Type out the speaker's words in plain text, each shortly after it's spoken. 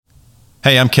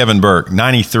Hey, I'm Kevin Burke,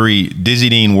 93 Dizzy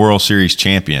Dean World Series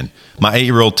champion. My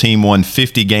 8-year-old team won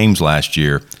 50 games last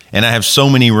year, and I have so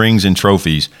many rings and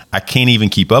trophies, I can't even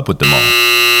keep up with them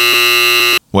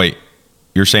all. Wait,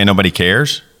 you're saying nobody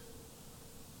cares?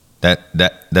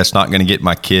 That's not going to get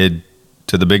my kid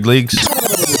to the big leagues?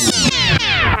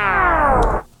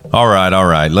 All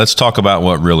right. Let's talk about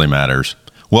what really matters.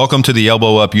 Welcome to the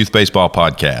Elbow Up Youth Baseball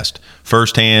Podcast.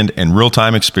 Firsthand and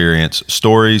real-time experience,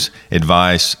 stories,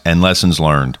 advice, and lessons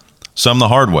learned. Some the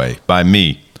hard way by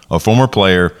me, a former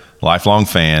player, lifelong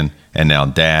fan, and now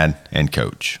dad and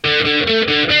coach.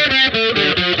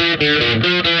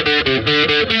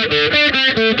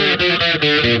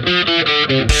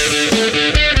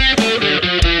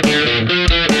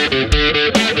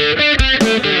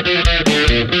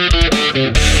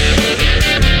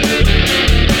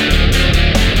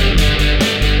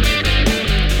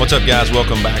 What's up, guys?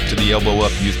 Welcome back to the Elbow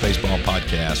Up Youth Baseball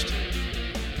Podcast.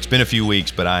 It's been a few weeks,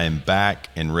 but I am back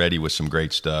and ready with some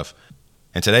great stuff.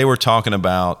 And today we're talking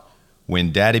about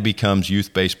when Daddy becomes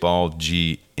Youth Baseball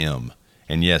GM.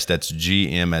 And yes, that's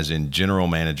GM as in General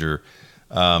Manager.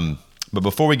 But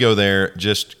before we go there,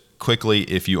 just quickly,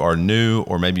 if you are new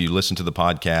or maybe you listen to the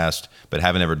podcast but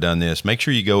haven't ever done this, make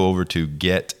sure you go over to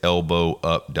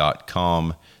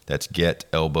getelbowup.com. That's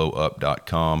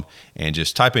getelbowup.com, and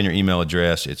just type in your email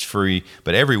address. It's free,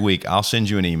 but every week I'll send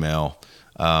you an email,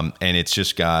 and it's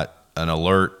just got an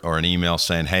alert or an email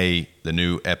saying, hey, the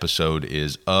new episode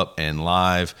is up and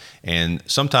live. And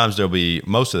sometimes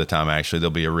most of the time actually, there'll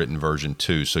be a written version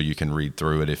too, so you can read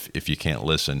through it if you can't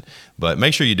listen. But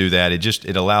make sure you do that.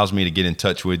 It allows me to get in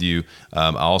touch with you.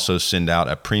 I also send out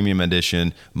a premium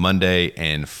edition Monday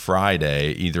and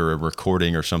Friday, either a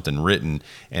recording or something written.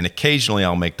 And occasionally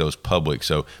I'll make those public.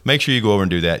 So make sure you go over and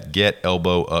do that,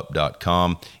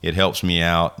 getelbowup.com. It helps me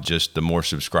out. Just the more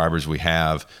subscribers we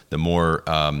have, the more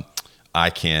I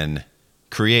can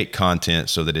create content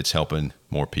so that it's helping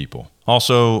more people.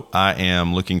 Also, I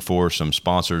am looking for some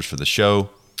sponsors for the show.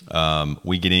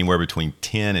 We get anywhere between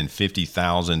 10 and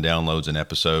 50,000 downloads an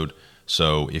episode.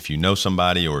 So if you know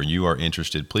somebody or you are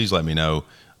interested, please let me know.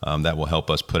 That will help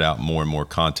us put out more and more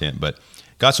content. But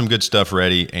got some good stuff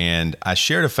ready. And I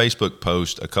shared a Facebook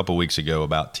post a couple weeks ago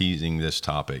about teasing this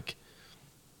topic.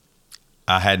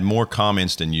 I had more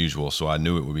comments than usual, so I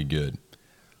knew it would be good.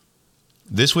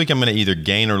 This week, I'm going to either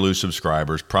gain or lose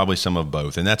subscribers, probably some of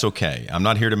both, and that's okay. I'm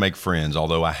not here to make friends,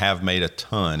 although I have made a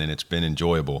ton and it's been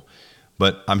enjoyable.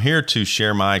 But I'm here to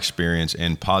share my experience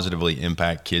and positively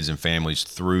impact kids and families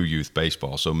through youth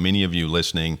baseball. So many of you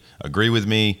listening agree with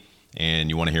me and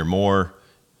you want to hear more.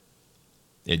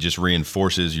 It just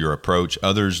reinforces your approach.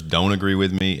 Others don't agree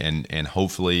with me, and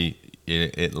hopefully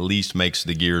it at least makes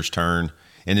the gears turn.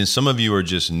 And then some of you are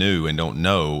just new and don't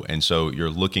know, and so you're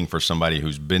looking for somebody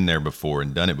who's been there before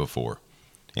and done it before.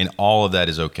 And all of that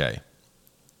is okay.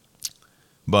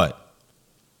 But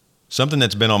something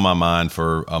that's been on my mind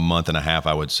for a month and a half,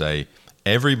 I would say,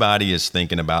 everybody is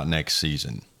thinking about next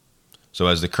season. So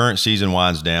as the current season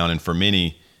winds down, and for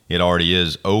many, it already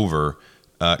is over,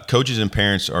 coaches and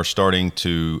parents are starting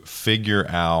to figure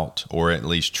out, or at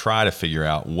least try to figure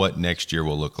out, what next year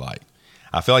will look like.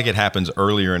 I feel like it happens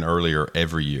earlier and earlier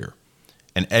every year,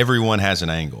 and everyone has an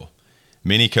angle.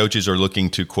 Many coaches are looking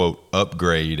to, quote,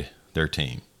 upgrade their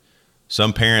team.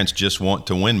 Some parents just want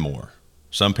to win more.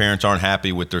 Some parents aren't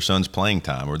happy with their son's playing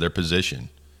time or their position,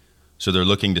 so they're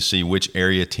looking to see which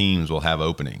area teams will have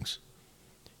openings.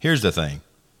 Here's the thing.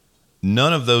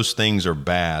 None of those things are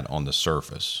bad on the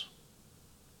surface.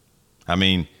 I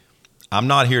mean, I'm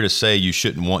not here to say you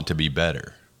shouldn't want to be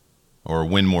better or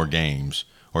win more games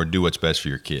or do what's best for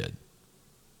your kid.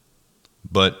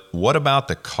 But what about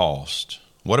the cost?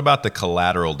 What about the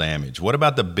collateral damage? What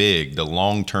about the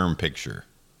long-term picture?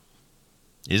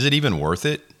 Is it even worth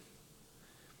it?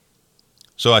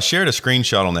 So I shared a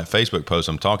screenshot on that Facebook post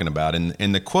I'm talking about,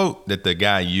 and the quote that the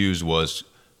guy used was,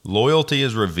 "Loyalty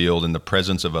is revealed in the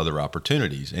presence of other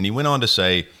opportunities." And he went on to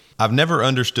say, "I've never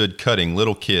understood cutting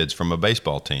little kids from a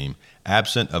baseball team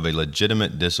absent of a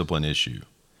legitimate discipline issue.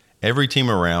 Every team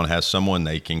around has someone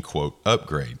they can, quote,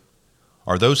 upgrade.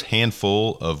 Are those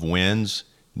handful of wins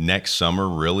next summer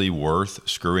really worth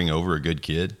screwing over a good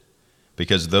kid?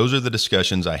 Because those are the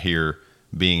discussions I hear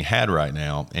being had right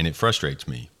now, and it frustrates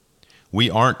me. We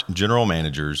aren't general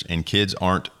managers, and kids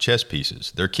aren't chess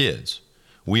pieces. They're kids.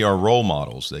 We are role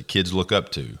models that kids look up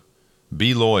to.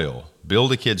 Be loyal,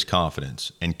 build a kid's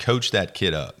confidence, and coach that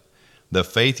kid up. The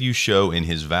faith you show in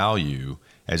his value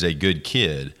as a good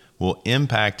kid will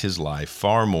impact his life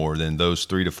far more than those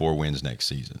 3 to 4 wins next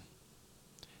season."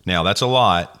 Now, that's a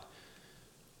lot.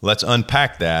 Let's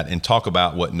unpack that and talk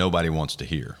about what nobody wants to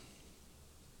hear.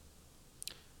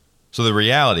 So the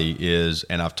reality is,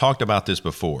 and I've talked about this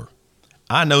before,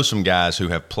 I know some guys who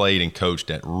have played and coached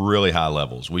at really high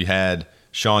levels. We had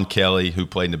Sean Kelly, who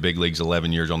played in the big leagues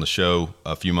 11 years, on the show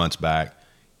a few months back.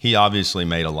 He obviously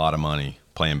made a lot of money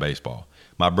playing baseball.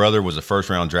 My brother was a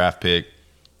first-round draft pick.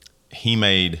 He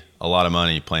made a lot of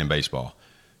money playing baseball.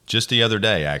 Just the other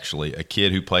day, actually, a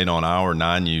kid who played on our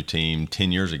 9U team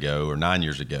 10 years ago or 9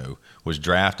 years ago was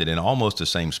drafted in almost the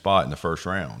same spot in the first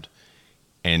round.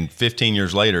 And 15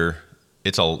 years later,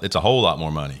 it's a whole lot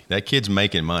more money. That kid's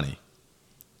making money.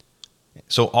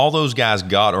 So all those guys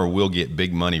got or will get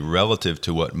big money relative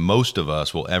to what most of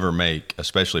us will ever make,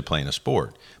 especially playing a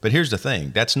sport. But here's the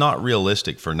thing. That's not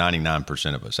realistic for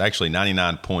 99% of us. Actually,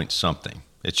 99 point something.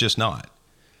 It's just not.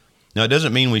 Now, it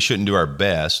doesn't mean we shouldn't do our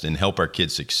best and help our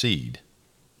kids succeed,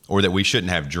 or that we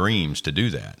shouldn't have dreams to do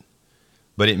that.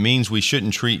 But it means we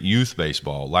shouldn't treat youth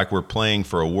baseball like we're playing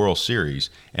for a World Series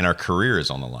and our career is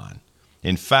on the line.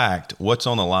 In fact, what's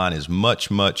on the line is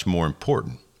much, much more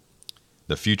important: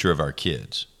 the future of our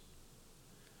kids.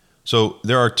 So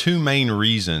there are two main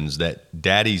reasons that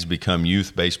daddies become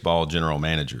youth baseball general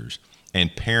managers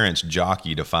and parents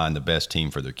jockey to find the best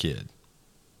team for their kid.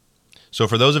 So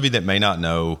for those of you that may not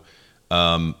know,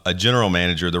 a general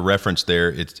manager, the reference there,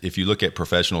 it's if you look at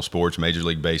professional sports, Major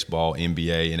League Baseball,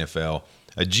 NBA, NFL,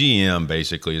 a GM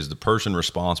basically is the person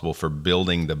responsible for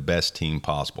building the best team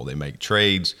possible. They make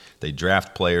trades, they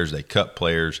draft players, they cut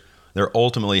players. They're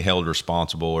ultimately held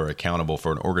responsible or accountable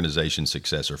for an organization's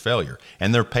success or failure,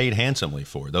 and they're paid handsomely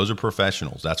for it. Those are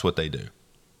professionals. That's what they do.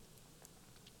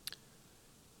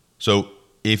 So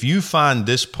if you find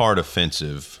this part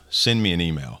offensive, send me an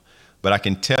email. But I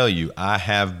can tell you, I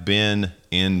have been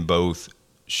in both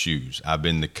shoes. I've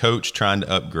been the coach trying to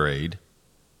upgrade,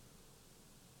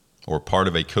 or part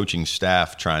of a coaching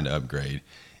staff trying to upgrade,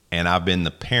 and I've been the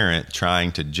parent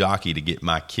trying to jockey to get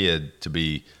my kid to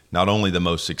be not only the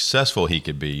most successful he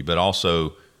could be, but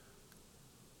also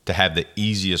to have the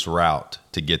easiest route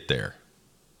to get there.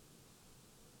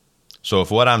 So if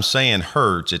what I'm saying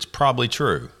hurts, it's probably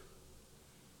true.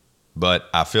 But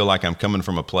I feel like I'm coming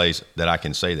from a place that I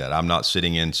can say that. I'm not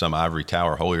sitting in some ivory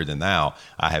tower holier than thou.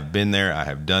 I have been there. I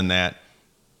have done that.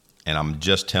 And I'm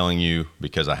just telling you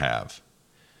because I have.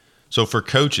 So for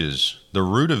coaches, the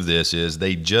root of this is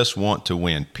they just want to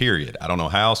win, period. I don't know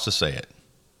how else to say it.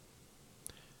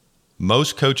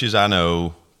 Most coaches I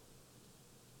know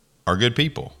are good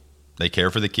people. They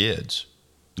care for the kids.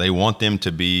 They want them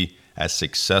to be as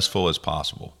successful as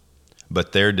possible.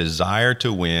 But their desire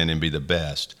to win and be the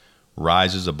best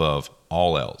rises above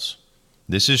all else.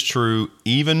 This is true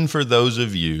even for those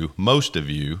of you, most of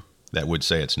you, that would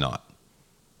say it's not.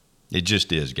 It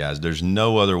just is, guys. There's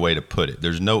no other way to put it.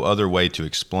 There's no other way to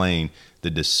explain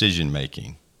the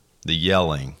decision-making, the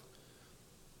yelling,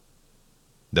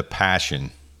 the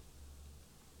passion.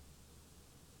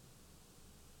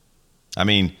 I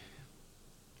mean,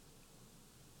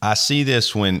 I see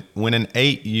this when an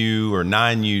 8U or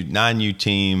 9U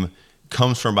team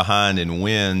comes from behind and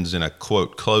wins in a,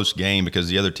 quote, close game because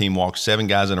the other team walked 7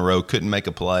 guys in a row, couldn't make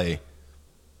a play,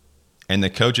 and the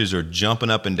coaches are jumping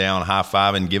up and down,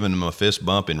 high-fiving, giving them a fist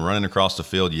bump and running across the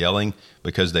field yelling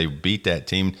because they beat that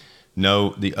team.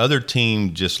 No, the other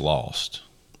team just lost.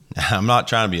 I'm not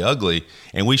trying to be ugly,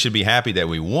 and we should be happy that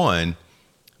we won,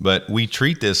 but we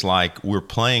treat this like we're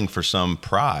playing for some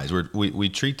prize. We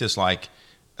treat this like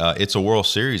it's a World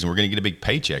Series and we're going to get a big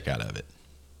paycheck out of it.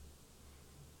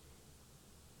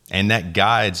 And that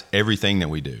guides everything that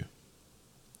we do.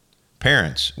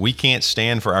 Parents, we can't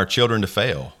stand for our children to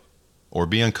fail or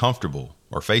be uncomfortable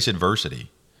or face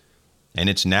adversity. And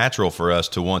it's natural for us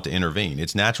to want to intervene.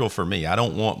 It's natural for me. I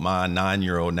don't want my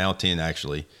 9-year-old, now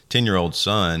 10-year-old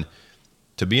son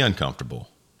to be uncomfortable.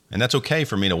 And that's okay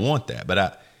for me to want that.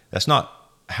 But that's not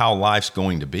how life's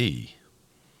going to be.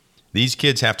 These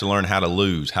kids have to learn how to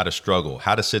lose, how to struggle,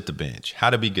 how to sit the bench, how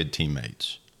to be good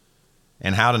teammates,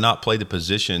 and how to not play the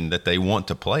position that they want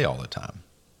to play all the time.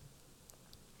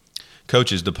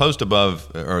 Coaches, the post above,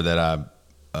 or that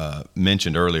I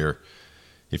mentioned earlier,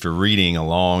 if you're reading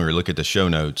along or look at the show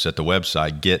notes at the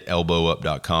website,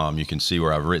 getelbowup.com, you can see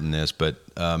where I've written this, but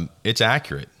it's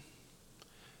accurate.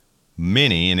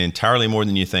 Many, and entirely more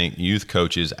than you think, youth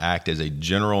coaches act as a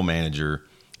general manager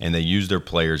and they use their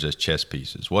players as chess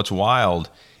pieces. What's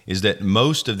wild is that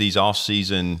most of these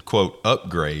off-season, quote,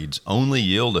 upgrades only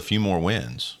yield a few more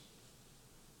wins.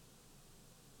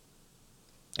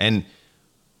 And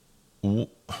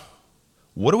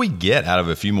what do we get out of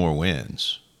a few more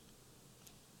wins?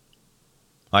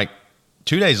 Like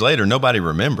 2 days later, nobody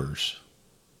remembers.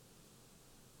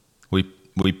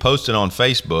 we post it on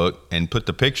Facebook and put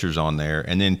the pictures on there,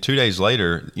 and then 2 days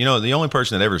later, the only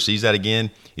person that ever sees that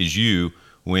again is you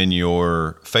when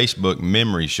your Facebook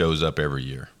memory shows up every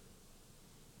year.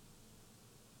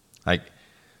 Like,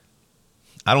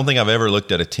 I don't think I've ever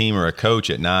looked at a team or a coach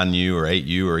at 9U or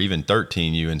 8U or even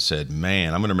 13U and said,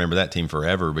 man, I'm going to remember that team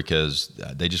forever because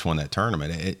they just won that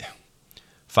tournament.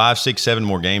 5, 6, 7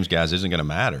 more games, guys, isn't going to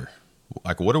matter.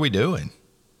 Like, what are we doing?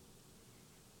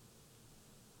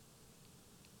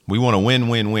 We want to win,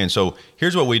 win, win. So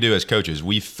here's what we do as coaches.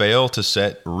 We fail to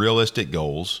set realistic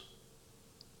goals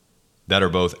that are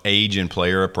both age and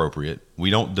player appropriate. We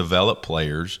don't develop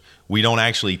players. We don't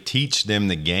actually teach them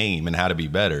the game and how to be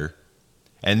better.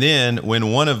 And then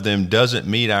when one of them doesn't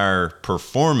meet our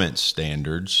performance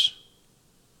standards,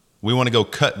 we want to go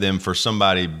cut them for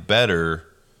somebody better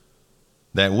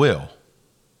that will.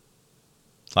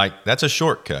 Like, that's a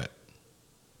shortcut.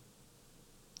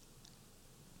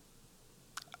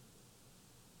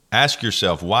 Ask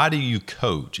yourself, why do you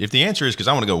coach? If the answer is because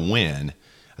I want to go win,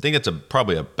 I think that's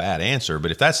probably a bad answer.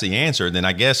 But if that's the answer, then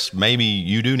I guess maybe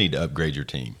you do need to upgrade your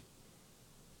team.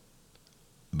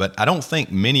 But I don't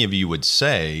think many of you would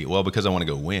say, well, because I want to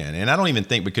go win. And I don't even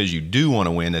think because you do want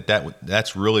to win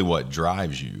that's really what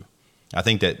drives you. I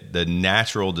think that the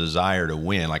natural desire to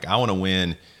win, like I want to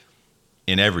win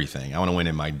in everything. I want to win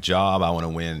in my job. I want to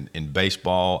win in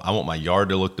baseball. I want my yard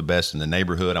to look the best in the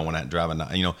neighborhood. I want to drive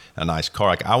a nice car.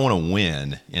 Like, I want to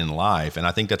win in life, and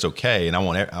I think that's okay. And I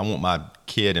want my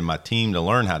kid and my team to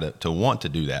learn how to want to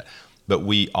do that. But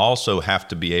we also have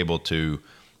to be able to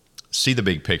see the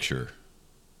big picture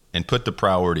and put the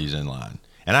priorities in line.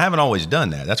 And I haven't always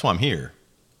done that. That's why I'm here.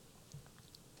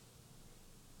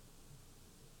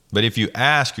 But if you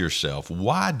ask yourself,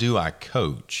 why do I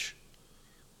coach?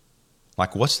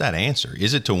 Like, what's that answer?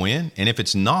 Is it to win? And if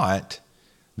it's not,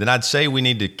 then I'd say we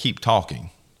need to keep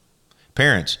talking.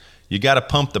 Parents, you got to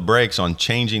pump the brakes on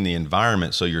changing the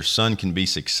environment so your son can be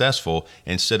successful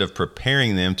instead of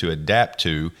preparing them to adapt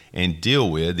to and deal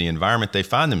with the environment they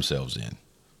find themselves in.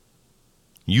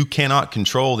 You cannot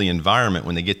control the environment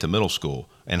when they get to middle school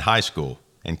and high school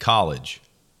and college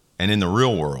and in the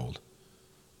real world.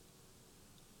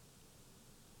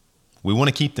 We want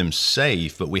to keep them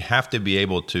safe, but we have to be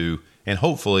able to, and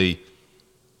hopefully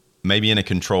maybe in a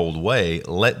controlled way,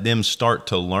 let them start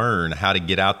to learn how to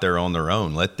get out there on their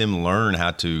own. Let them learn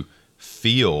how to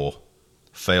feel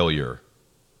failure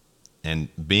and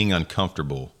being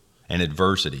uncomfortable and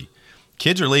adversity.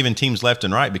 Kids are leaving teams left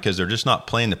and right because they're just not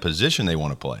playing the position they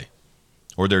want to play,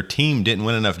 or their team didn't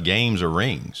win enough games or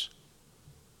rings.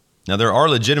 Now, there are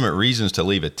legitimate reasons to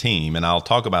leave a team, and I'll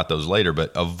talk about those later,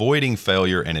 but avoiding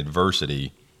failure and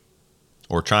adversity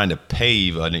or trying to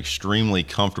pave an extremely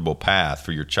comfortable path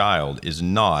for your child is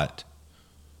not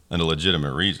a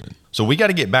legitimate reason. So we got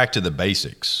to get back to the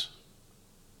basics.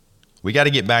 We got to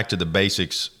get back to the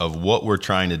basics of what we're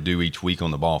trying to do each week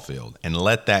on the ball field and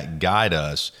let that guide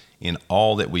us in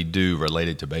all that we do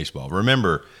related to baseball.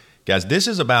 Remember, guys, this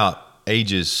is about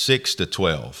ages 6 to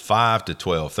 12, 5 to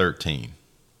 12, 13.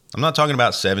 I'm not talking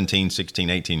about 17, 16,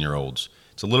 18-year-olds.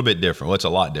 It's a little bit different. Well, it's a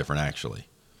lot different, actually.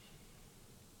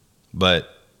 But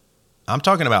I'm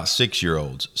talking about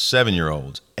 6-year-olds,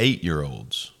 7-year-olds,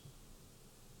 8-year-olds,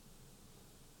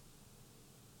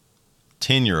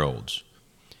 10-year-olds.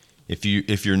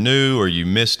 If you're new or you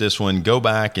missed this one, go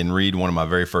back and read one of my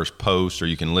very first posts, or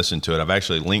you can listen to it. I've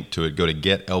actually linked to it. Go to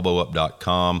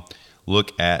getelbowup.com.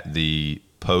 Look at the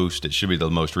post. It should be the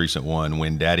most recent one,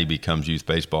 When Daddy Becomes Youth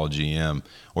Baseball GM,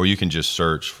 or you can just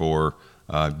search for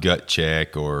Gut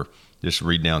Check or just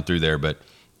read down through there. But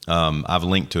I've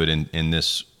linked to it in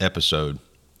this episode.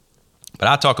 But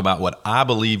I talk about what I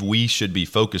believe we should be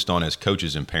focused on as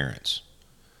coaches and parents.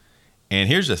 And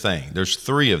here's the thing. There's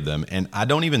 3 of them, and I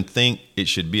don't even think it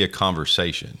should be a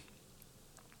conversation.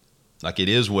 Like, it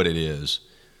is what it is.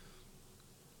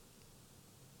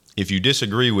 If you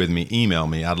disagree with me, email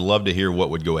me. I'd love to hear what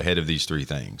would go ahead of these 3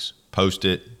 things. Post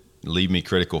it, leave me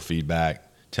critical feedback,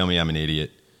 tell me I'm an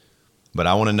idiot. But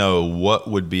I want to know what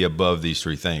would be above these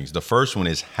 3 things. The first one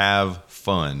is have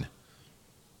fun.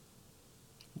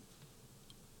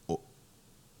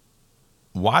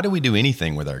 Why do we do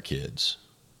anything with our kids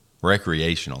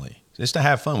recreationally? It's to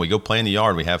have fun. We go play in the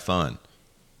yard, we have fun.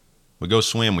 We go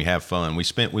swim, we have fun.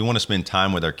 We want to spend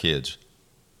time with our kids.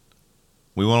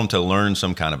 We want them to learn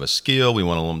some kind of a skill. We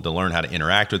want them to learn how to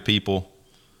interact with people.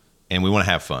 And we want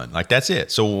to have fun. Like, that's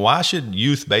it. So why should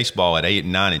youth baseball at 8,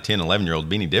 9, and 10, 11-year-olds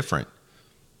be any different?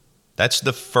 That's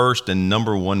the first and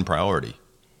number 1 priority.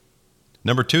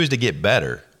 Number 2 is to get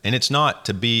better. And it's not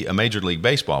to be a Major League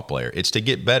Baseball player. It's to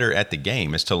get better at the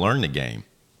game. It's to learn the game.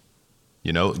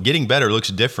 Getting better looks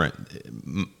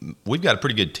different. We've got a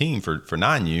pretty good team for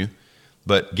 9U,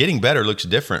 but getting better looks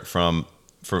different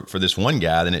for this one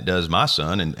guy than it does my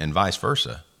son, and vice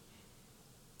versa.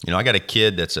 I got a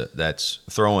kid that's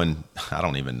throwing, I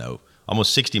don't even know,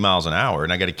 almost 60 miles an hour,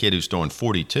 and I got a kid who's throwing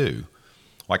 42.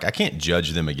 Like, I can't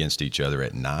judge them against each other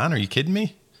at 9. Are you kidding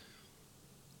me?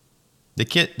 The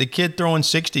kid throwing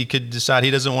 60 could decide he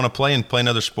doesn't want to play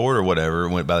another sport or whatever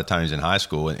by the time he's in high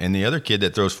school, and the other kid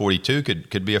that throws 42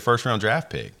 could be a first-round draft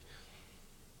pick.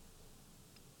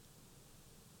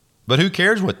 But who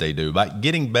cares what they do? Like,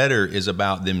 getting better is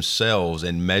about themselves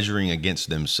and measuring against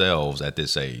themselves at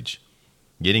this age.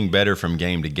 Getting better from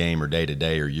game to game or day to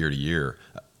day or year to year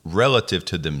relative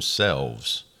to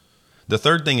themselves. The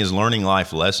third thing is learning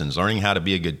life lessons, learning how to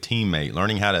be a good teammate,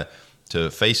 learning how to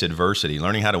face adversity,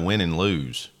 learning how to win and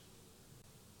lose.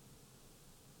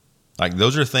 Like,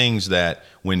 those are things that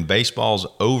when baseball's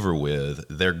over with,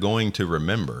 they're going to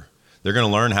remember. They're going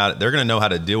to know how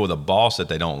to deal with a boss that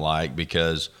they don't like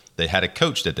because they had a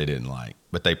coach that they didn't like,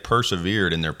 but they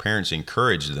persevered and their parents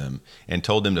encouraged them and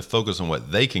told them to focus on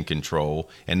what they can control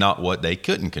and not what they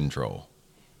couldn't control.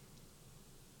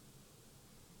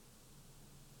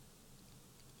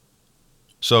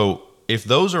 So if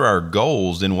those are our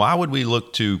goals, then why would we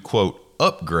look to, quote,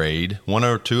 upgrade one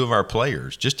or two of our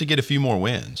players just to get a few more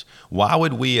wins? Why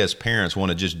would we as parents want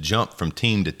to just jump from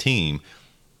team to team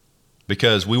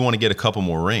because we want to get a couple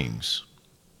more rings?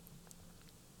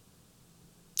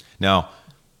 Now,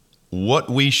 what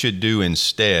we should do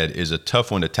instead is a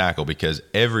tough one to tackle because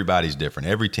everybody's different.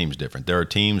 Every team's different. There are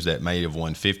teams that may have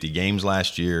won 50 games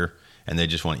last year and they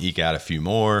just want to eke out a few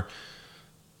more.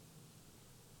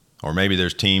 Or maybe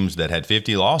there's teams that had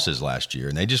 50 losses last year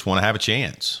and they just want to have a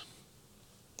chance.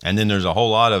 And then there's a whole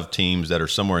lot of teams that are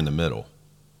somewhere in the middle.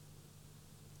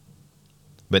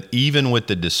 But even with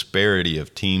the disparity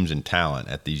of teams and talent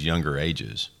at these younger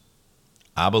ages,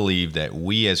 I believe that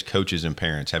we as coaches and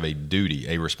parents have a duty,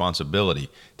 a responsibility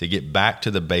to get back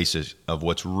to the basics of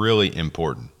what's really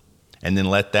important and then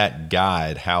let that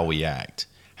guide how we act,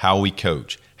 how we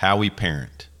coach, how we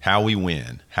parent, how we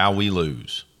win, how we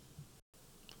lose.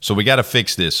 So we got to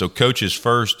fix this. So coaches,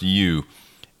 first,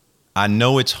 I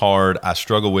know it's hard. I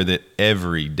struggle with it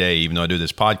every day, even though I do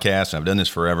this podcast and I've done this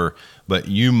forever, but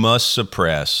you must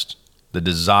suppress the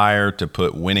desire to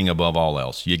put winning above all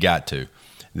else. You got to.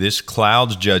 This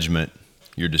clouds judgment,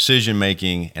 your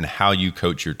decision-making, and how you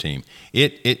coach your team.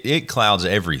 It clouds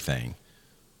everything.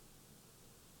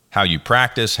 How you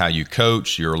practice, how you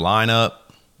coach, your lineup.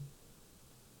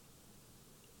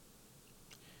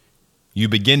 You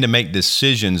begin to make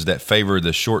decisions that favor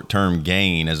the short-term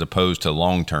gain as opposed to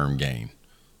long-term gain.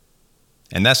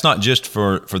 And that's not just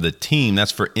for the team,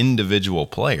 that's for individual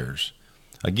players.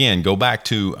 Again, go back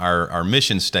to our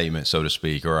mission statement, so to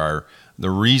speak, or the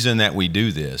reason that we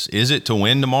do this. Is it to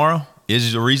win tomorrow?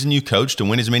 Is the reason you coach to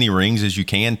win as many rings as you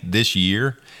can this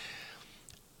year?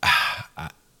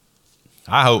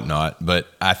 I hope not, but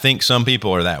I think some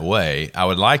people are that way. I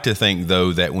would like to think,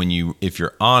 though, that if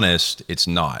you're honest, it's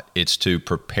not. It's to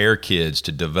prepare kids,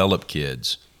 to develop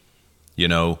kids.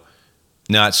 Now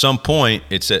at some point,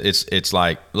 it's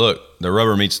like, look, the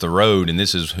rubber meets the road, and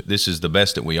this is the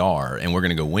best that we are, and we're going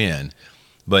to go win.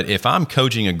 But if I'm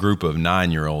coaching a group of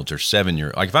 9-year-olds or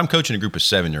 7-year-olds, like if I'm coaching a group of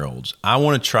 7-year-olds, I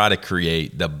want to try to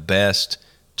create the best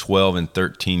 12 and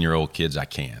 13-year-old kids I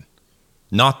can,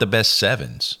 not the best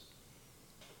 7s.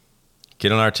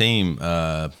 Kid on our team,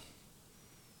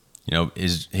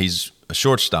 he's a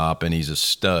shortstop and he's a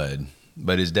stud,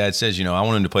 but his dad says, I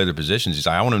want him to play their positions. He's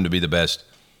like, I want him to be the best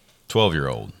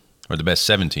 12-year-old or the best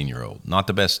 17-year-old, not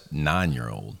the best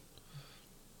 9-year-old.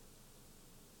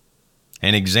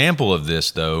 An example of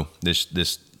this, though,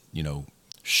 this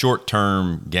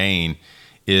short-term gain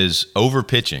is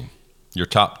over-pitching your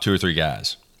top 2 or 3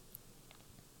 guys.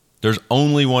 There's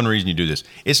only one reason you do this.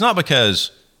 It's not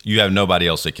because you have nobody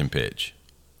else that can pitch.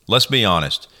 Let's be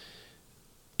honest.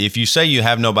 If you say you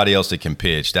have nobody else that can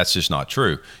pitch, that's just not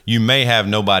true. You may have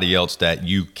nobody else that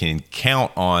you can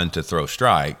count on to throw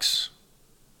strikes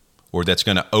or that's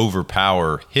going to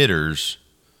overpower hitters,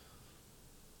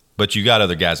 but you got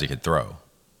other guys that could throw.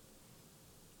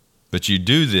 But we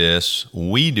do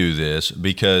this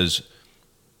because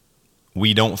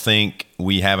we don't think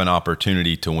we have an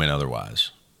opportunity to win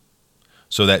otherwise.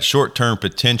 So that short-term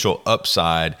potential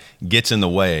upside gets in the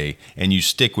way, and you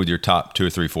stick with your top 2 or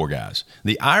 3, 4 guys.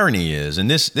 The irony is, and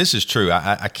this is true,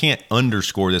 I can't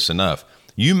underscore this enough,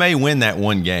 you may win that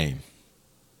one game.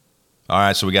 All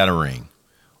right, so we got a ring.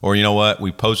 Or you know what?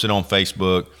 We posted on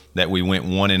Facebook that we went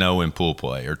 1-0 in pool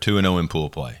play or 2-0 in pool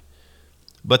play.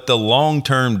 But the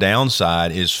long-term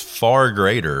downside is far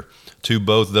greater to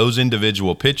both those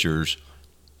individual pitchers,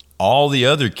 all the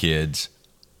other kids,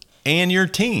 and your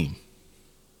team.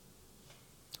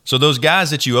 So those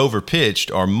guys that you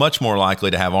overpitched are much more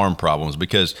likely to have arm problems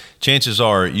because chances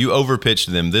are you overpitched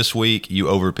them this week, you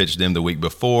overpitched them the week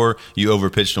before, you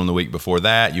overpitched them the week before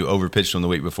that, you overpitched them the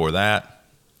week before that.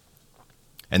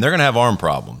 And they're going to have arm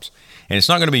problems. And it's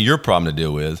not going to be your problem to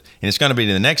deal with, and it's going to be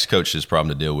the next coach's problem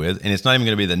to deal with, and it's not even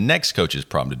going to be the next coach's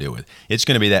problem to deal with. It's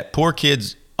going to be that poor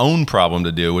kid's own problem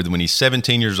to deal with when he's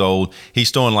 17 years old,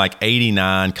 he's throwing like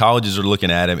 89, colleges are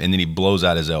looking at him, and then he blows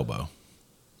out his elbow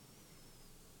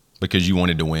because you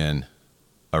wanted to win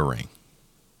a ring.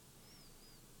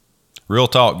 Real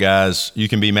talk, guys. You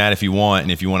can be mad if you want,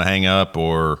 and if you want to hang up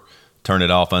or turn it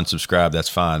off, unsubscribe, that's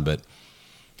fine, but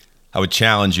I would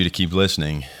challenge you to keep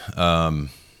listening.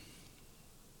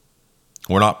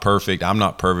 We're not perfect. I'm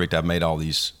not perfect. I've made all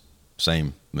these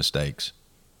same mistakes.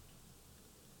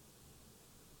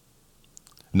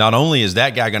 Not only is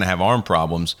that guy going to have arm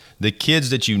problems, the kids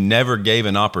that you never gave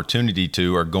an opportunity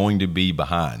to are going to be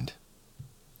behind.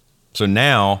 So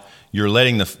now you're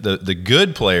letting the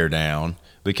good player down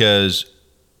because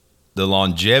the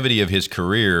longevity of his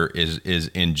career is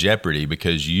in jeopardy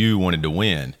because you wanted to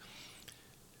win.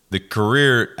 The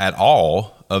career at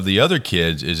all of the other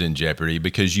kids is in jeopardy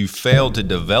because you failed to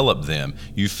develop them.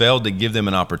 You failed to give them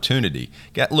an opportunity.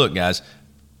 Look, guys,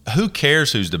 who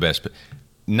cares who's the best?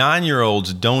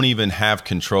 9-year-olds don't even have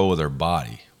control of their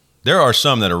body. There are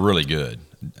some that are really good.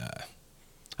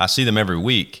 I see them every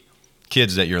week.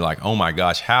 Kids that you're like, oh my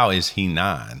gosh, how is he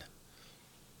 9?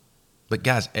 But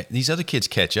guys, these other kids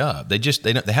catch up. They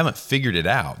haven't figured it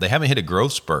out. They haven't hit a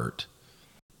growth spurt.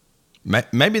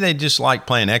 Maybe they just like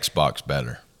playing Xbox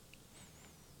better.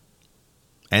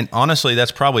 And honestly,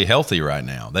 that's probably healthy right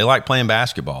now. They like playing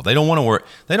basketball. They don't want to work.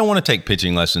 They don't want to take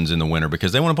pitching lessons in the winter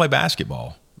because they want to play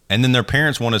basketball. And then their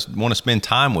parents want to spend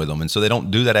time with them, and so they don't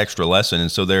do that extra lesson,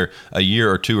 and so they're a year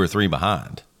or 2 or 3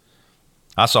 behind.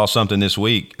 I saw something this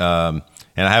week, and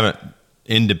I haven't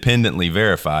independently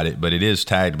verified it, but it is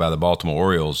tagged by the Baltimore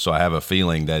Orioles, so I have a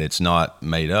feeling that it's not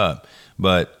made up.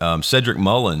 But Cedric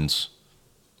Mullins,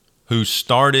 who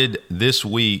started this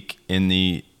week in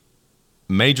the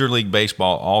Major League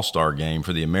Baseball All-Star game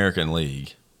for the American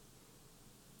League.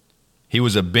 He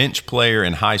was a bench player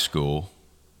in high school.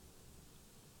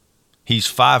 He's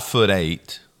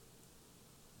 5'8".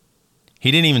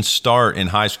 He didn't even start in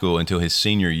high school until his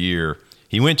senior year.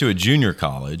 He went to a junior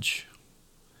college,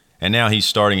 and now he's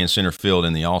starting in center field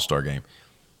in the All-Star game.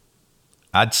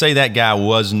 I'd say that guy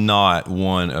was not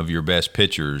one of your best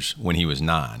pitchers when he was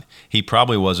 9. He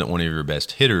probably wasn't one of your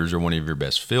best hitters or one of your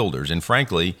best fielders. And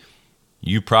frankly,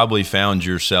 you probably found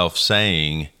yourself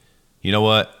saying, you know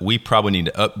what, we probably need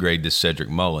to upgrade this Cedric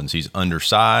Mullins. He's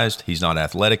undersized, he's not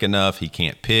athletic enough, he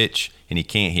can't pitch, and he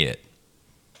can't hit.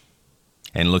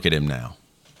 And look at him now.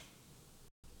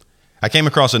 I came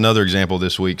across another example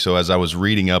this week. So as I was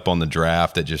reading up on the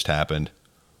draft that just happened,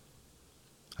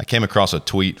 I came across a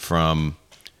tweet from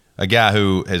a guy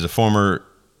who is a former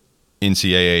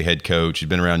NCAA head coach. He's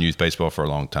been around youth baseball for a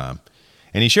long time.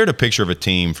 And he shared a picture of a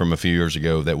team from a few years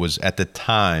ago that was at the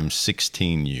time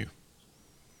 16U.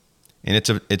 And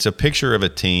it's a picture of a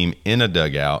team in a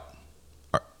dugout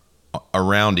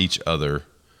around each other,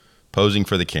 posing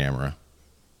for the camera.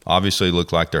 Obviously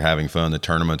look like they're having fun. The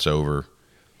tournament's over.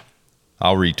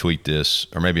 I'll retweet this,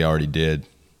 or maybe I already did.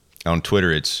 On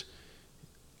Twitter, it's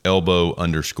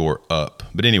elbow_up.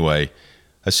 But anyway,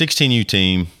 a 16U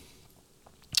team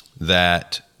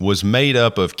that was made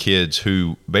up of kids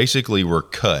who basically were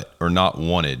cut or not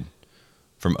wanted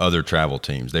from other travel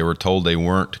teams. They were told they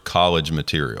weren't college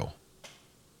material.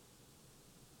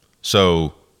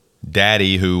 So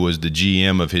Daddy, who was the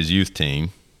GM of his youth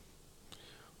team,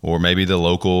 or maybe the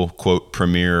local, quote,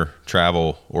 premier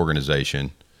travel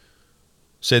organization,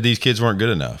 said these kids weren't good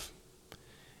enough.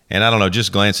 And I don't know,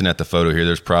 just glancing at the photo here,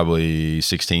 there's probably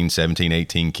 16, 17,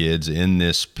 18 kids in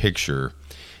this picture.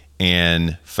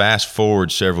 And fast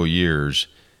forward several years,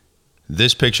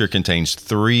 this picture contains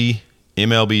 3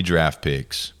 MLB draft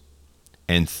picks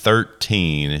and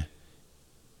 13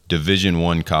 Division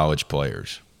I college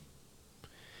players.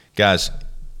 Guys,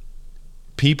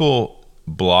 people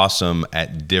blossom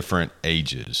at different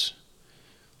ages.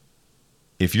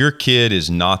 If your kid is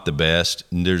not the best,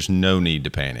 there's no need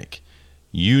to panic.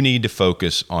 You need to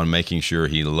focus on making sure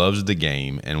he loves the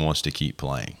game and wants to keep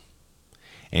playing.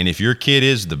 And if your kid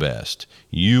is the best,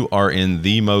 you are in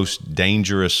the most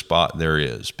dangerous spot there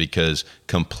is, because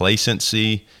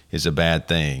complacency is a bad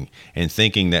thing. And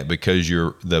thinking that because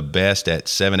you're the best at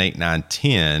 7, 8, 9,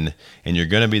 10, and you're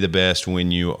going to be the best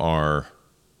when you are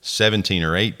 17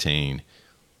 or 18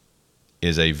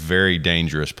 is a very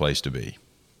dangerous place to be.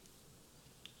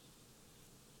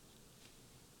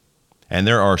 And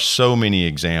there are so many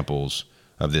examples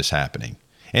of this happening.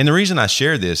 And the reason I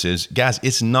share this is, guys,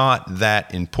 it's not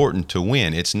that important to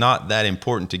win. It's not that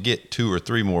important to get 2 or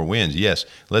 3 more wins. Yes,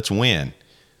 let's win.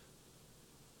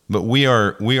 But we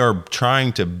are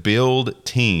trying to build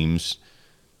teams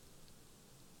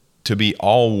to be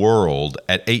all world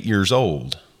at 8 years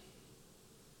old.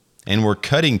 And we're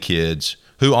cutting kids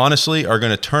who honestly are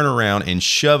going to turn around and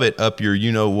shove it up your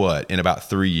you-know-what in about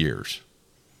 3 years.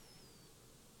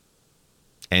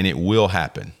 And it will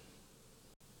happen.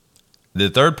 The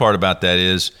third part about that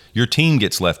is your team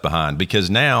gets left behind because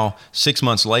now, 6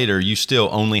 months later, you still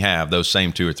only have those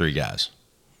same 2 or 3 guys.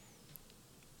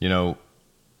 You know,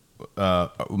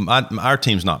 our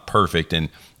team's not perfect, and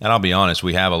I'll be honest,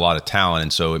 we have a lot of talent,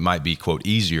 and so it might be, quote,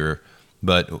 easier.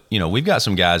 But, you know, we've got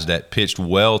some guys that pitched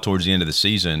well towards the end of the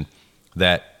season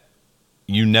that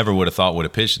you never would have thought would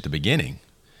have pitched at the beginning.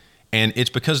 And it's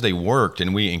because they worked,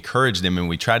 and we encouraged them, and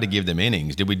we tried to give them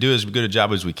innings. Did we do as good a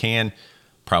job as we can?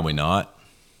 Probably not.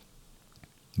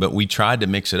 But we tried to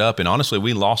mix it up. And honestly,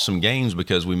 we lost some games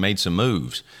because we made some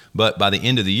moves. But by the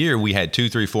end of the year, we had 2,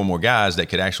 3, 4 more guys that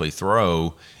could actually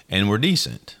throw and were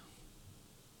decent.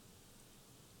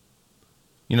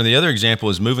 You know, the other example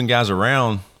is moving guys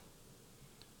around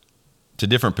to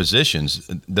different positions.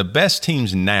 The best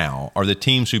teams now are the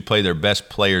teams who play their best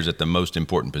players at the most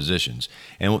important positions.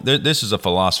 And this is a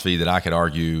philosophy that I could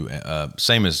argue,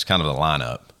 same as kind of the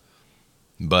lineup.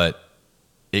 But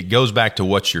it goes back to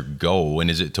what's your goal, and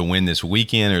is it to win this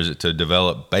weekend or is it to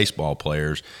develop baseball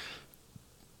players?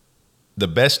 The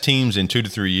best teams in 2 to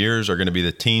 3 years are going to be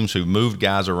the teams who moved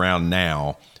guys around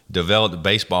now, developed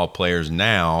baseball players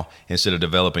now instead of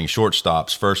developing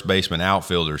shortstops, first baseman,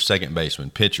 outfielders, second baseman,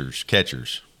 pitchers,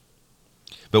 catchers.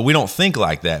 But we don't think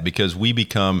like that because we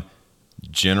become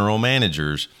general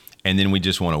managers, and then we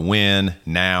just want to win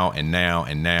now and now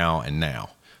and now and now.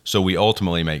 So we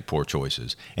ultimately make poor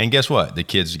choices. And guess what? The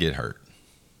kids get hurt.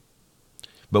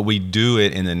 But we do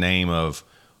it in the name of,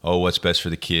 oh, what's best for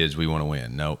the kids? We want to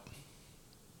win. Nope.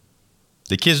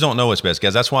 The kids don't know what's best,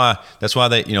 guys. That's why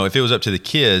they, you know, if it was up to the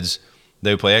kids,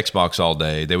 they would play Xbox all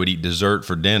day. They would eat dessert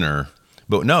for dinner.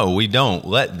 But no, we don't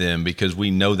let them because we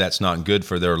know that's not good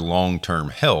for their long-term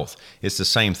health. It's the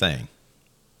same thing.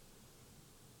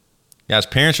 Guys,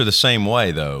 parents are the same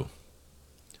way, though.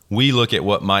 We look at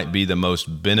what might be the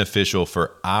most beneficial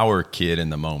for our kid in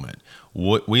the moment.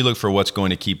 We look for what's going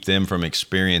to keep them from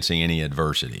experiencing any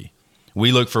adversity.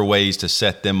 We look for ways to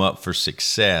set them up for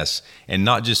success, and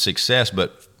not just success,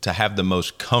 but to have the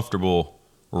most comfortable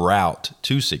route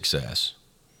to success.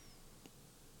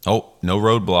 Oh, no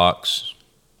roadblocks.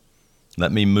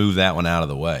 Let me move that one out of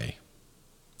the way.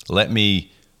 Let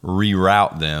me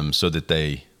reroute them so that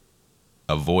they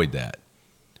avoid that.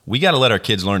 We got to let our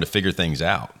kids learn to figure things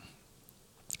out.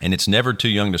 And it's never too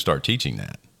young to start teaching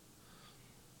that.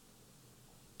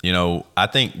 You know, I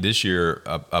think this year,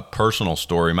 a personal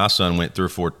story, my son went through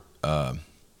 4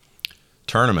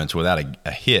 tournaments without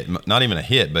a hit, not even a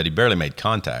hit, but he barely made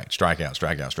contact,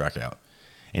 strikeout.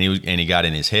 And he got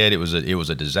in his head. It was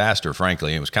a disaster,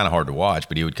 frankly. It was kind of hard to watch,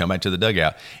 but he would come back to the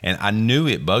dugout. And I knew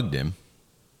it bugged him.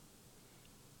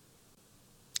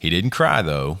 He didn't cry,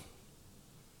 though.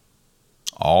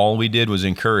 All we did was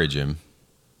encourage him.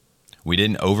 We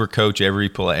didn't overcoach every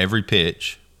play, every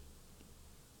pitch.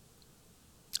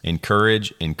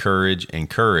 Encourage.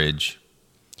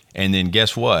 And then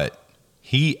guess what?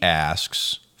 He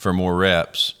asks for more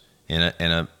reps in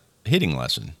a hitting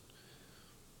lesson.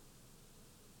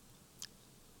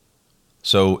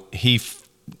 So he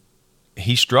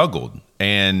struggled,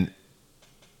 and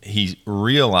he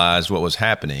realized what was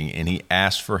happening, and he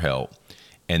asked for help.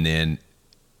 And then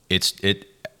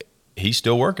he's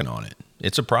still working on it.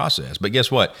 It's a process. But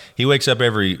guess what? He wakes up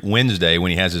every Wednesday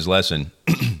when he has his lesson.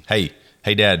 Hey,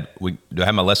 Dad, do I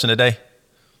have my lesson today?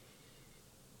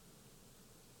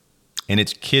 And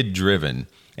it's kid-driven.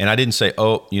 And I didn't say,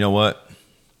 oh, you know what?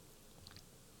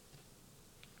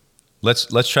 Let's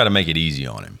try to make it easy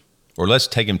on him. Or let's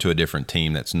take him to a different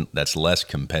team that's less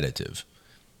competitive.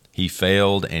 He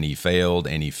failed, and he failed,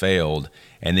 and he failed.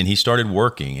 And then he started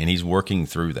working, and he's working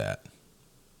through that.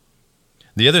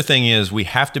 The other thing is we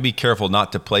have to be careful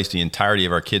not to place the entirety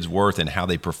of our kids' worth in how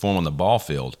they perform on the ball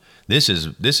field. This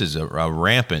is a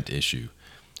rampant issue.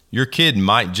 Your kid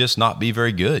might just not be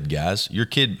very good, guys. Your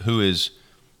kid who is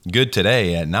good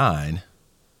today at 9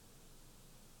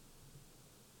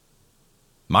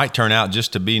 might turn out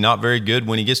just to be not very good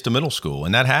when he gets to middle school,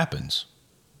 and that happens.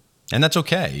 And that's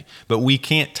okay. But we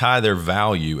can't tie their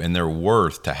value and their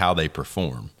worth to how they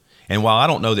perform. And while I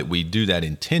don't know that we do that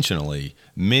intentionally,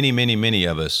 many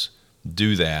of us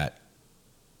do that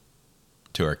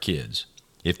to our kids.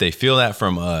 If they feel that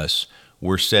from us,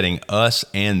 we're setting us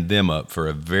and them up for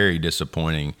a very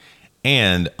disappointing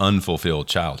and unfulfilled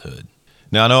childhood.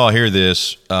 Now, I know I'll hear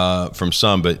this from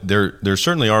some, but there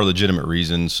certainly are legitimate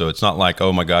reasons. So it's not like,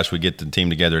 oh my gosh, we get the team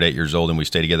together at 8 years old and we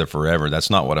stay together forever. That's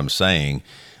not what I'm saying.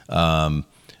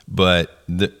 But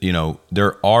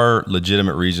there are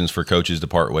legitimate reasons for coaches to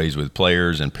part ways with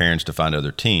players and parents to find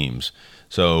other teams.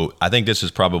 So I think this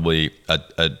is probably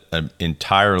an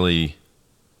entirely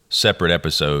separate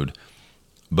episode.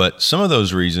 But some of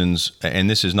those reasons, and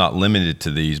this is not limited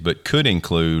to these, but could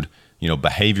include,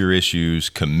 behavior issues,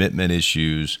 commitment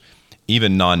issues,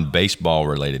 even non-baseball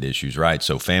related issues, right?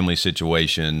 So family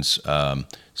situations,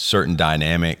 certain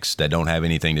dynamics that don't have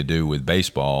anything to do with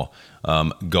baseball,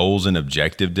 goals and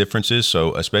objective differences.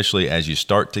 So especially as you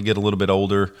start to get a little bit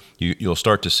older, you'll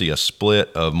start to see a split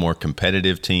of more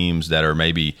competitive teams that are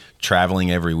maybe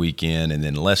traveling every weekend, and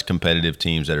then less competitive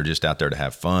teams that are just out there to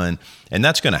have fun. And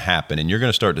that's going to happen, and you're going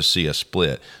to start to see a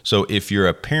split. So if you're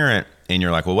a parent and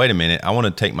you're like, well, wait a minute, I want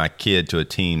to take my kid to a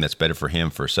team that's better for him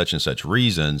for such and such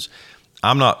reasons,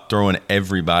 I'm not throwing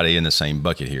everybody in the same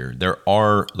bucket here. There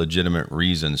are legitimate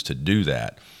reasons to do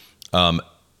that.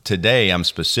 Today, I'm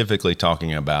specifically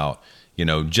talking about,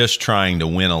 just trying to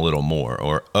win a little more,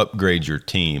 or upgrade your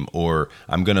team, or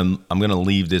I'm gonna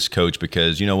leave this coach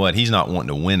because, you know what, he's not wanting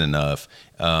to win enough,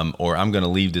 or I'm gonna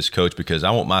leave this coach because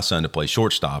I want my son to play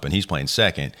shortstop and he's playing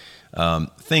second.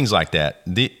 Things like that.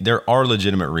 There are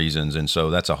legitimate reasons, and so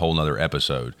that's a whole nother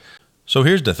episode. So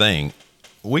here's the thing.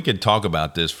 We could talk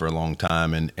about this for a long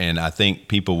time, and I think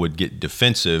people would get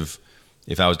defensive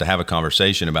if I was to have a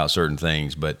conversation about certain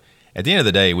things. But at the end of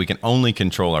the day, we can only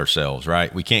control ourselves,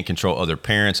 right? We can't control other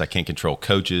parents. I can't control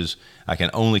coaches. I can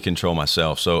only control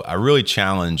myself. So I really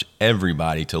challenge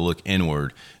everybody to look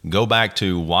inward. Go back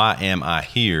to, why am I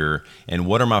here, and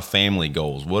what are my family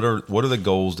goals? What are the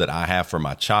goals that I have for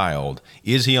my child?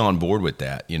 Is he on board with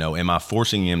that? Am I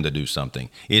forcing him to do something?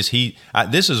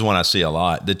 This is one I see a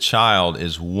lot. The child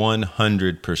is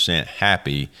 100%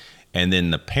 happy, and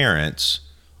then the parents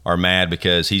are mad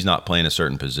because he's not playing a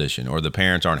certain position, or the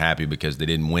parents aren't happy because they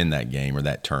didn't win that game or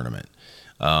that tournament.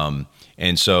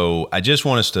 And so I just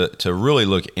want us to really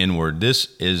look inward. This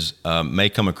may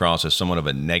come across as somewhat of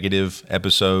a negative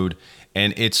episode,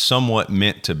 and it's somewhat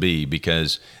meant to be,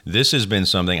 because this has been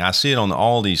something, I see it on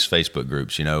all these Facebook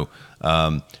groups,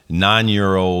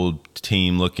 9-year-old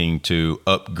team looking to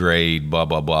upgrade, blah,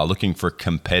 blah, blah, looking for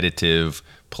competitive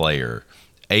player,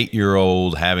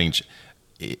 8-year-old having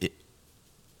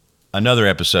another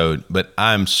episode. But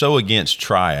I'm so against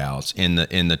tryouts in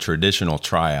the traditional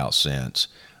tryout sense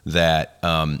that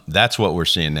that's what we're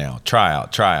seeing now.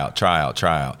 Tryout.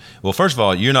 Well, first of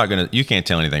all, you can't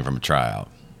tell anything from a tryout,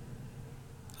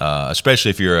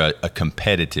 especially if you're a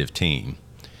competitive team.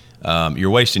 You're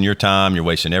wasting your time, you're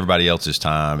wasting everybody else's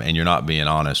time, and you're not being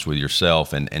honest with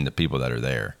yourself and the people that are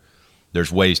there. There's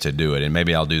ways to do it, and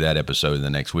maybe I'll do that episode in the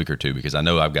next week or two, because I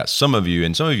know I've got some of you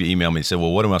email me and say,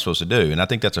 well, what am I supposed to do? And I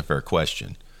think that's a fair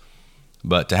question.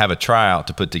 But to have a tryout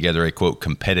to put together a, quote,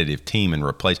 competitive team and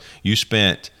replace, you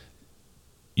spent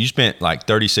like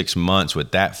 36 months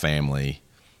with that family,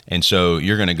 and so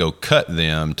you're going to go cut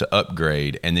them to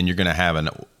upgrade, and then you're going to have an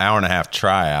hour and a half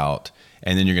tryout,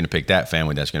 and then you're going to pick that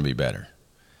family that's going to be better.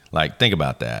 Like, think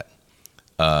about that.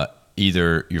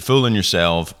 Either you're fooling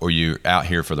yourself, or you're out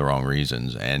here for the wrong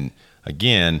reasons. And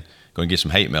again, going to get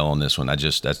some hate mail on this one. I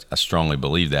strongly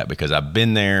believe that, because I've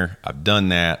been there, I've done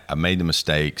that, I've made the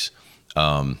mistakes.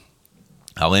 I'll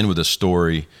end with a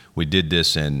story. We did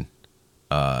this when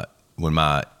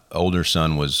my older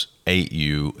son was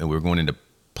 8U, and we were going into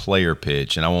player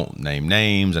pitch, and I won't name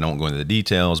names and I won't go into the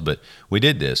details, but we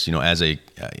did this, as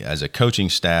a coaching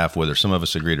staff, whether some of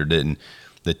us agreed or didn't.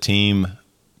 The team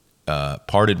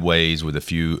parted ways with a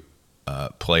few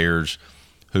players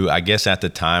who I guess at the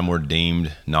time were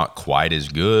deemed not quite as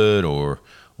good or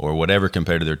whatever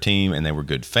compared to their team, and they were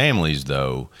good families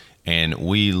though. And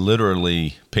we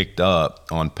literally picked up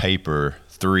on paper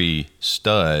 3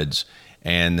 studs,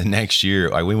 and the next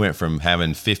year we went from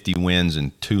having 50 wins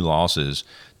and 2 losses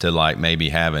to like maybe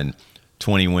having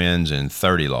 20 wins and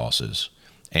 30 losses.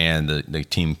 And the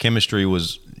team chemistry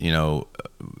was,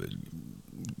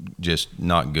 just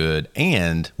not good.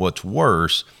 And what's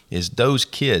worse is those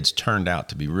kids turned out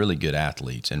to be really good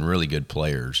athletes and really good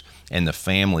players. And the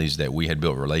families that we had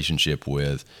built relationship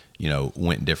with,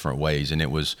 went different ways. And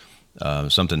it was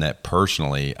something that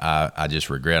personally I just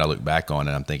regret. I look back on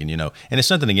it, I'm thinking, and it's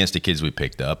nothing against the kids we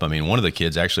picked up. I mean, one of the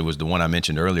kids actually was the one I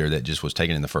mentioned earlier that just was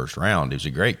taken in the first round. He was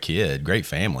a great kid, great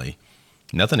family.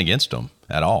 Nothing against them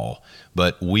at all.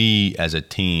 But we as a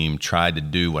team tried to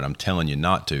do what I'm telling you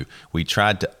not to. We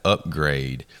tried to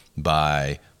upgrade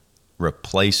by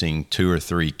replacing 2 or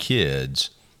 3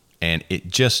 kids, and it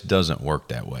just doesn't work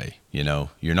that way.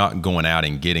 You're not going out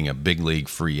and getting a big league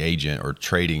free agent or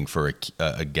trading for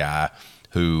a guy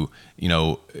who,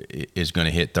 is going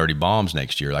to hit 30 bombs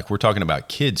next year. Like, we're talking about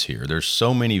kids here. There's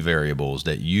so many variables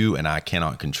that you and I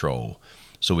cannot control.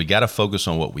 So we got to focus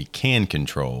on what we can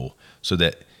control so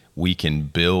that we can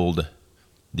build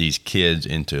these kids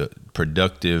into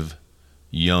productive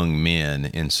young men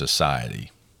in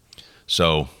society.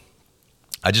 So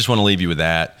I just want to leave you with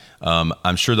that.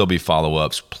 I'm sure there'll be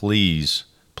follow-ups. Please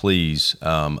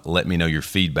let me know your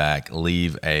feedback.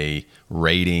 Leave a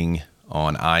rating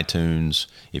on iTunes.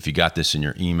 If you got this in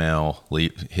your email,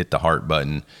 hit the heart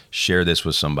button. Share this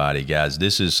with somebody. Guys,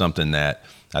 this is something that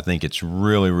I think it's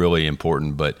really, really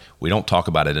important, but we don't talk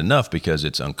about it enough because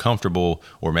it's uncomfortable,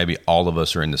 or maybe all of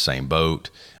us are in the same boat.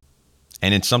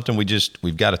 And it's something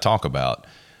we've got to talk about.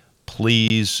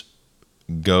 Please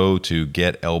go to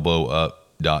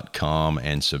getelbowup.com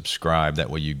and subscribe. That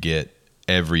way you get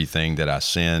everything that I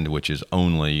send, which is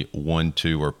only 1,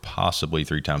 2, or possibly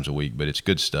 3 times a week, but it's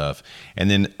good stuff.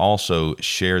 And then also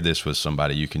share this with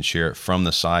somebody. You can share it from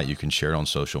the site. You can share it on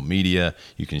social media.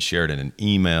 You can share it in an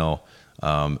email.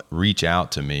 Reach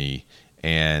out to me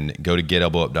and go to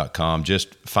getelbowup.com.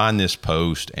 Just find this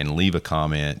post and leave a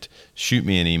comment. Shoot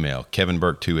me an email,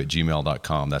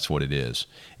 kevinburke2@gmail.com. That's what it is.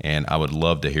 And I would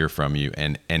love to hear from you.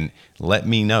 And let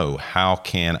me know, how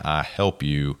can I help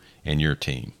you and your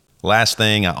team? Last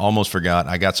thing, I almost forgot.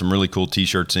 I got some really cool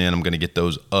t-shirts in. I'm going to get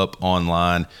those up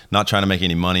online. Not trying to make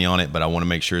any money on it, but I want to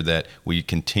make sure that we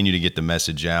continue to get the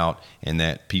message out and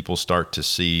that people start to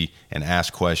see and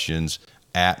ask questions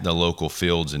at the local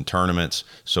fields and tournaments.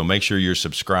 So make sure you're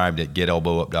subscribed at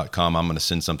getelbowup.com. I'm going to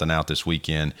send something out this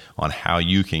weekend on how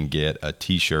you can get a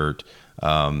t-shirt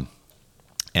and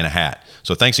a hat.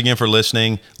 So thanks again for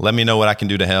listening. Let me know what I can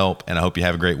do to help, and I hope you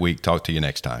have a great week. Talk to you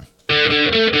next time.